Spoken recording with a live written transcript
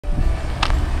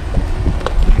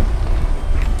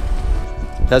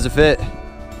How's it fit?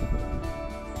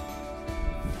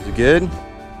 Is it good?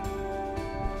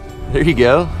 There you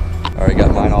go. All right,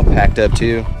 got mine all packed up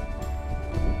too.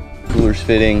 Cooler's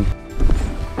fitting.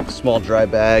 Small dry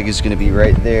bag is gonna be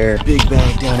right there. Big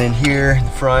bag down in here in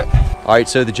the front. All right,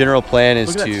 so the general plan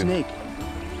is the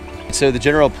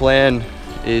general plan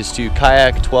is to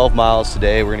kayak 12 miles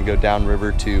today. We're gonna go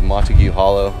downriver to Montague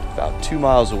Hollow, about 2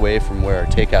 miles away from where our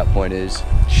takeout point is.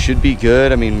 Should be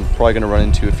good. I mean, probably gonna run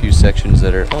into a few sections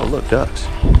that are, oh look, ducks.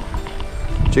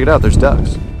 Check it out, there's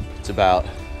ducks. It's about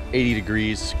 80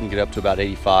 degrees, can get up to about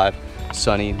 85.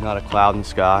 Sunny, not a cloud in the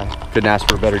sky. Couldn't ask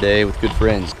for a better day with good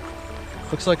friends.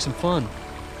 Looks like some fun.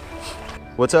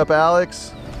 What's up,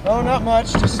 Alex? Oh, not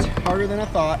much, just harder than I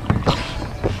thought.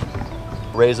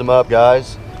 Raise them up,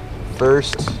 guys.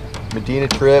 First Medina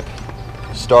trip,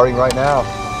 starting right now.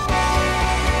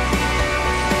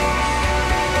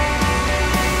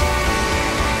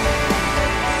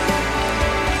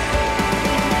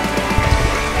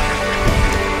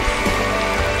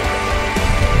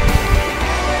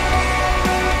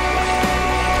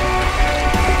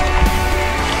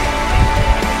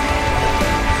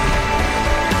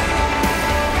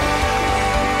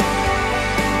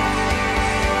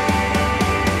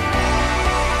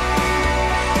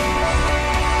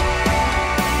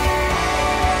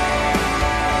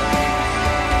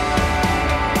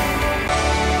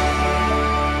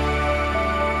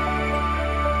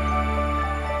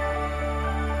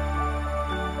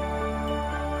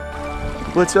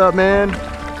 What's up, man?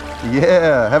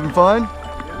 Yeah, having fun?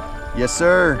 Yes,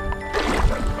 sir.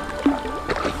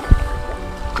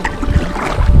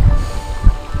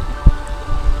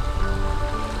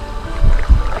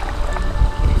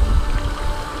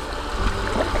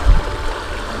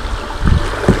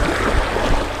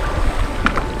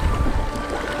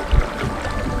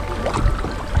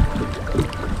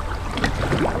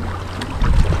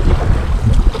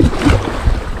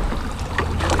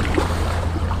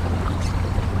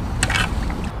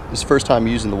 This is the first time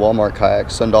using the Walmart kayak,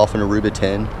 Sundolphin Aruba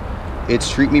 10.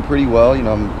 It's treating me pretty well. You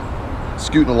know, I'm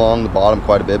scooting along the bottom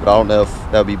quite a bit, but I don't know if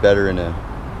that would be better in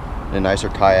a nicer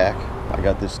kayak. I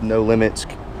got this No Limits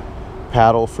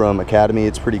paddle from Academy.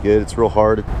 It's pretty good. It's real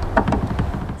hard.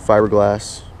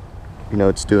 Fiberglass. You know,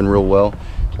 it's doing real well.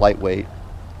 Lightweight.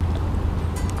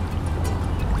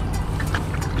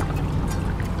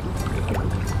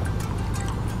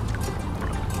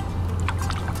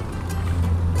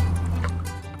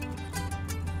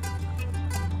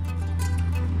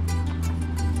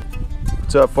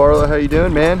 What's up, Farlow? How you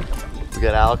doing, man? We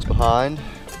got Alex behind.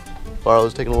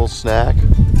 Farlow's taking a little snack.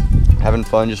 Having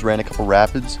fun, just ran a couple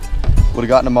rapids. Would have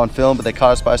gotten them on film, but they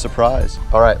caught us by surprise.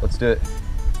 All right, let's do it.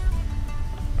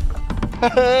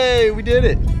 Hey, we did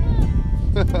it.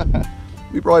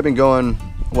 We've probably been going,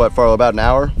 what, Farlow, about an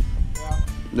hour? Yeah.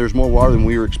 There's more water than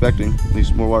we were expecting. At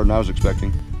least more water than I was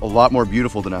expecting. A lot more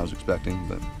beautiful than I was expecting,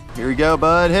 but here we go,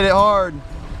 bud. Hit it hard.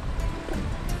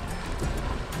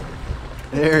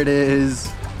 There it is.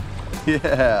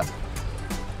 Yeah. Here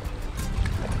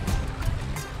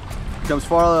comes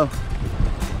Farlow,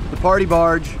 the party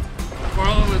barge.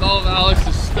 Farlow with all of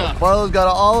Alex's stuff. Farlow's got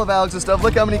all of Alex's stuff.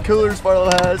 Look how many coolers Farlow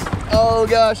has. Oh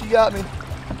gosh, he got me.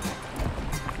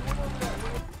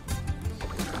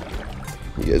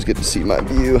 You guys get to see my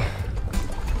view.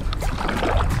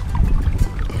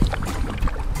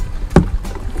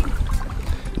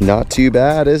 Not too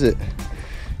bad, is it?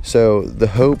 So the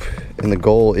hope and the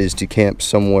goal is to camp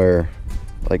somewhere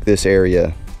like this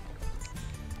area.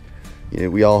 You know,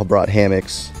 we all brought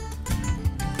hammocks.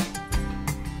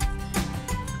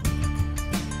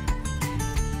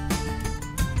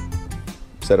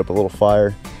 Set up a little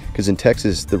fire, because in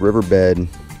Texas, the riverbed,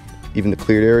 even the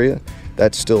cleared area,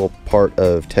 that's still part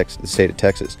of the state of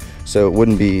Texas. So it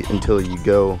wouldn't be until you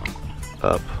go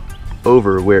up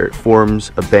over where it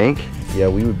forms a bank. Yeah,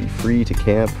 we would be free to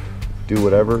camp, do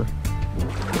whatever.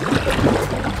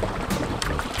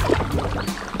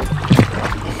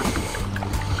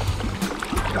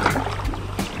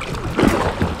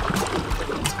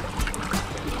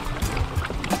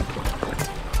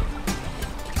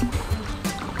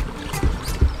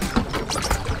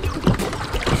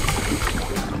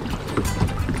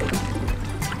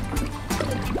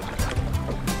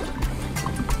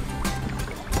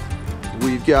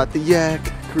 We've got the yak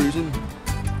cruising.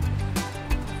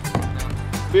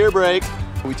 Beer break.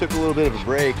 We took a little bit of a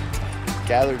break,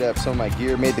 gathered up some of my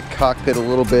gear, made the cockpit a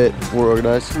little bit more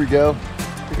organized. Here we go.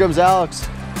 Here comes Alex,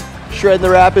 shredding the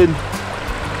rapid.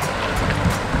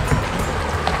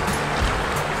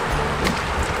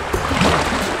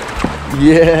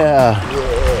 Yeah.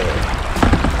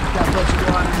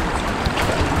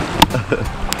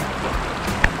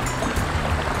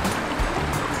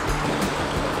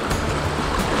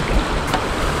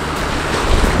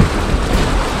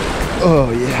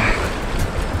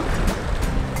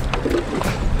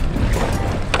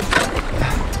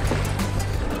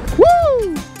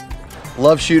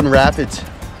 Love shooting rapids.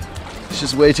 It's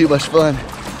just way too much fun.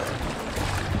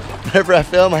 Whenever I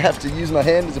film, I have to use my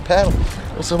hand as a paddle,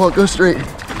 else I won't go straight.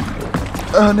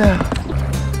 Oh no.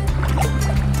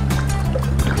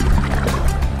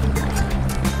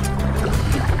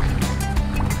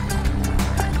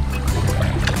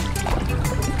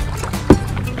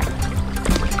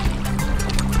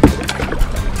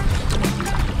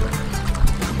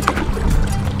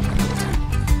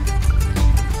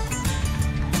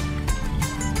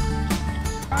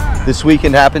 This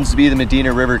weekend happens to be the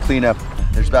Medina River cleanup.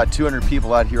 There's about 200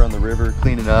 people out here on the river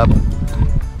cleaning up,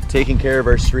 taking care of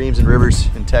our streams and rivers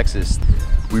in Texas.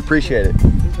 We appreciate it.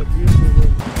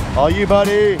 All you,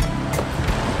 buddy.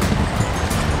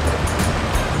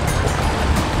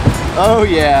 Oh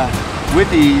yeah,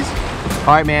 with ease.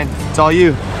 All right, man, it's all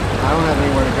you. I don't have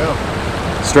anywhere to go.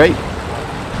 Straight.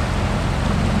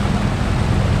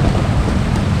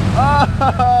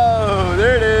 Oh,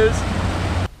 there it is.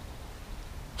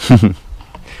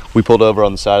 We pulled over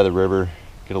on the side of the river,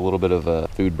 get a little bit of a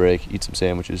food break, eat some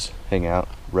sandwiches, hang out,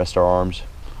 rest our arms.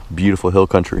 Beautiful hill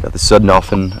country. Got the Sun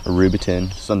Dolphin Aruba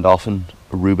 10, Sun Dolphin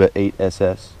Aruba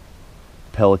 8SS,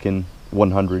 Pelican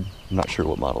 100. I'm not sure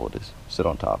what model it is. Sit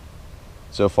on top.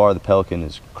 So far, the Pelican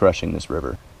is crushing this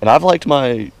river, and I've liked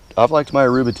my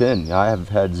Aruba 10. I have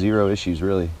had zero issues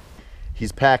really.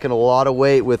 He's packing a lot of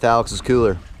weight with Alex's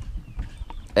cooler,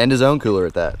 and his own cooler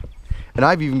at that. And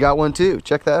I've even got one too.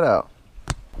 Check that out.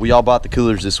 We all bought the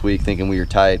coolers this week thinking we were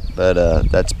tight, but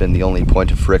that's been the only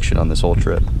point of friction on this whole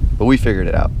trip. But we figured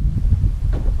it out.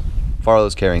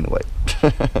 Farlow's carrying the weight.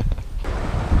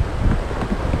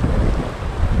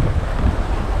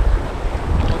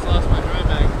 Almost lost my dry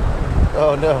bag.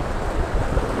 Oh no.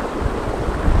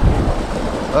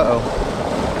 Uh-oh.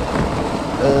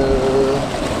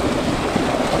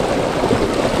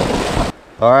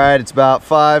 All right, it's about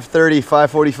 5:30,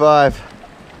 5:45.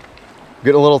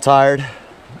 Getting a little tired.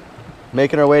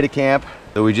 Making our way to camp.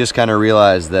 So we just kind of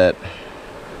realized that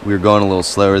we were going a little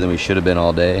slower than we should have been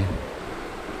all day.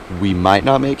 We might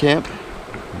not make camp,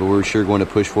 but we're sure going to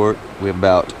push for it. We have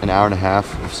about an hour and a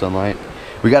half of sunlight.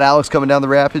 We got Alex coming down the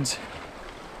rapids.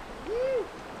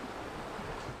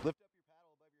 Lift up your paddle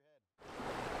above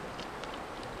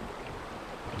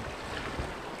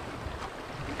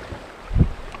your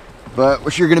head. But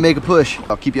we're sure gonna make a push.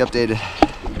 I'll keep you updated.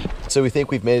 So we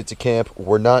think we've made it to camp.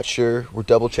 We're not sure. We're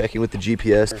double checking with the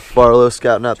GPS. Farlow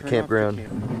scouting out the campground.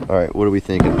 All right, what are we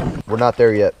thinking? We're not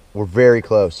there yet. We're very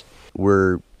close.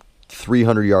 We're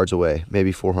 300 yards away,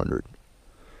 maybe 400.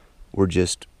 We're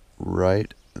just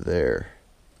right there.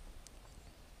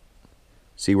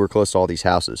 See, we're close to all these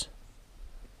houses.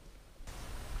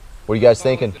 What are you guys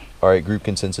thinking? All right, group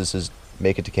consensus is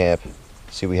make it to camp.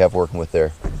 See what we have working with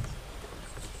there.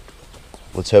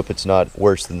 Let's hope it's not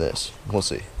worse than this. We'll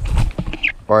see.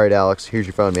 All right, Alex, here's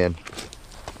your phone, man.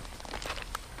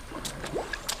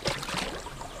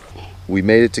 We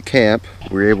made it to camp.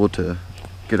 We were able to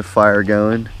get a fire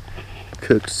going,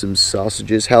 cooked some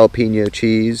sausages, jalapeno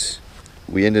cheese.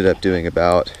 We ended up doing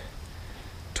about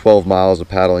 12 miles of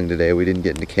paddling today. We didn't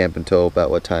get into camp until about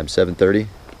what time, 7:30?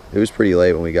 It was pretty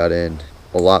late when we got in,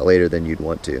 a lot later than you'd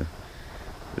want to.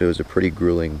 But it was a pretty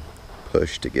grueling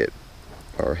push to get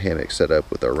our hammock set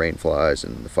up with our rain flies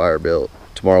and the fire built.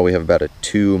 Tomorrow we have about a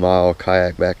 2-mile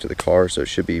kayak back to the car, so it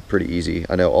should be pretty easy.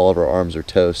 I know all of our arms are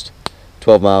toast.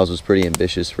 12 miles was pretty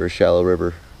ambitious for a shallow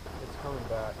river. It's coming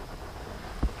back.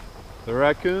 The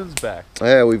raccoon's back.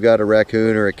 Yeah, we've got a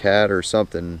raccoon or a cat or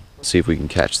something. Let's see if we can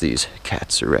catch these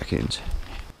cats or raccoons.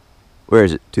 Where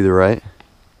is it? To the right?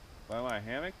 By my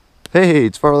hammock? Hey,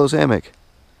 it's Farlow's hammock.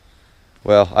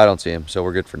 Well, I don't see him, so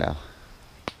we're good for now.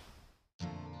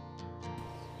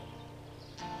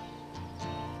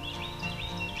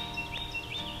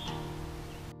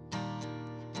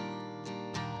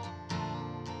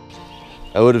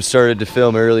 I would have started to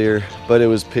film earlier, but it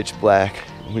was pitch black.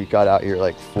 We got out here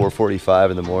like 4:45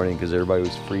 in the morning because everybody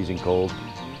was freezing cold.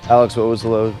 Alex, what was the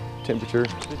low temperature?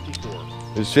 54.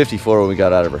 It was 54 when we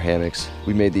got out of our hammocks.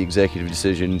 We made the executive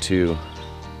decision to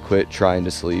quit trying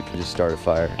to sleep and just start a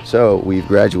fire. So we've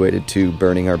graduated to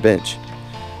burning our bench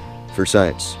for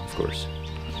science, of course.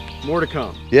 More to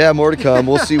come. Yeah, more to come.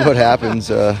 We'll see what happens.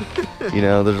 You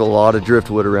know, there's a lot of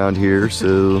driftwood around here,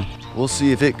 so we'll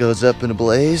see if it goes up in a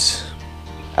blaze.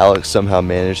 Alex somehow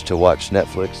managed to watch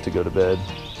Netflix to go to bed,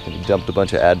 and he dumped a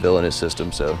bunch of Advil in his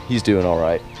system, so he's doing all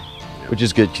right, which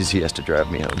is good because he has to drive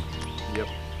me home. Yep.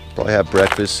 Probably have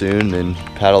breakfast soon and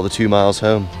paddle the 2 miles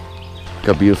home. Look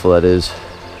how beautiful that is.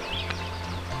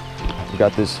 We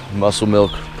got this muscle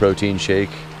milk protein shake.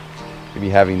 Gonna be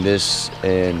having this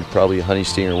and probably a honey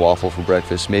stinger waffle for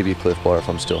breakfast, maybe a Cliff Bar if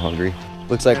I'm still hungry.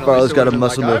 Looks like Farlow's got a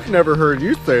muscle milk. I've never heard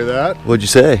you say that. What'd you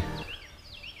say?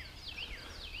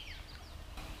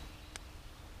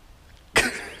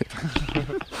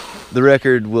 The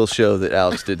record will show that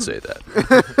Alex did say that.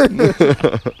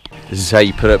 This is how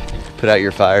you put out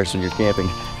your fires when you're camping,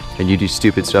 and you do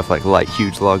stupid stuff like light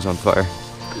huge logs on fire.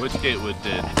 Which Gatewood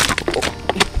did.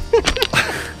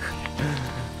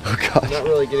 Oh God. Not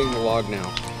really getting the log now.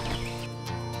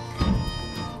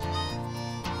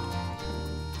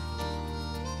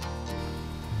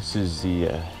 This is the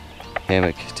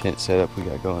hammock tent setup we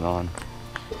got going on.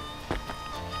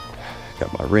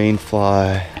 Got my rain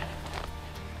fly,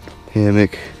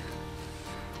 hammock,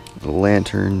 a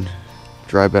lantern,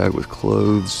 dry bag with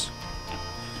clothes.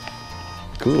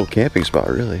 Cool little camping spot,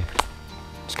 really.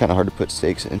 It's kind of hard to put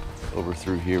stakes in. Over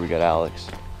through here we got Alex.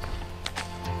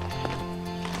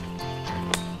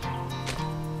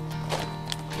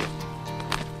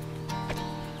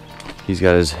 He's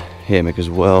got his hammock as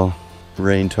well.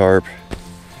 Rain tarp.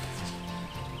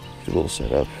 Good little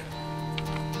setup.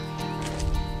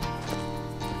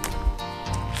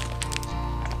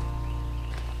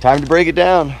 Time to break it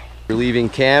down. We're leaving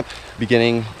camp,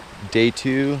 beginning day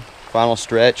 2, final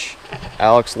stretch.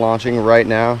 Alex launching right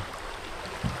now.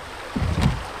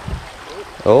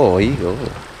 Oh, here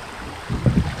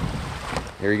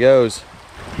he goes.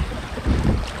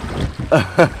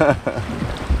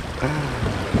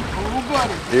 Oh,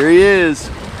 buddy. Here he is.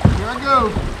 Here I go.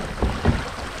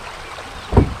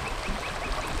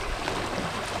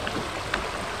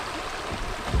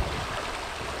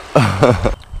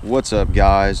 What's up,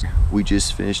 guys? We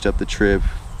just finished up the trip.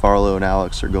 Farlow and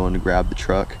Alex are going to grab the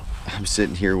truck. I'm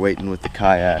sitting here waiting with the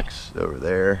kayaks over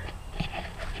there.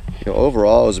 You know,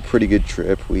 overall, it was a pretty good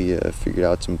trip. We figured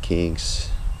out some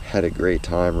kinks, had a great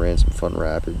time, ran some fun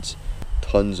rapids.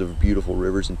 Tons of beautiful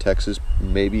rivers in Texas.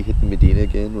 Maybe hit the Medina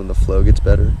again when the flow gets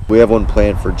better. We have one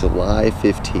planned for July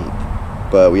 15th,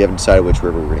 but we haven't decided which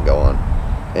river we're gonna go on.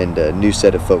 And a new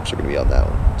set of folks are gonna be on that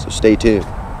one. So stay tuned.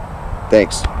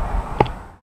 Thanks.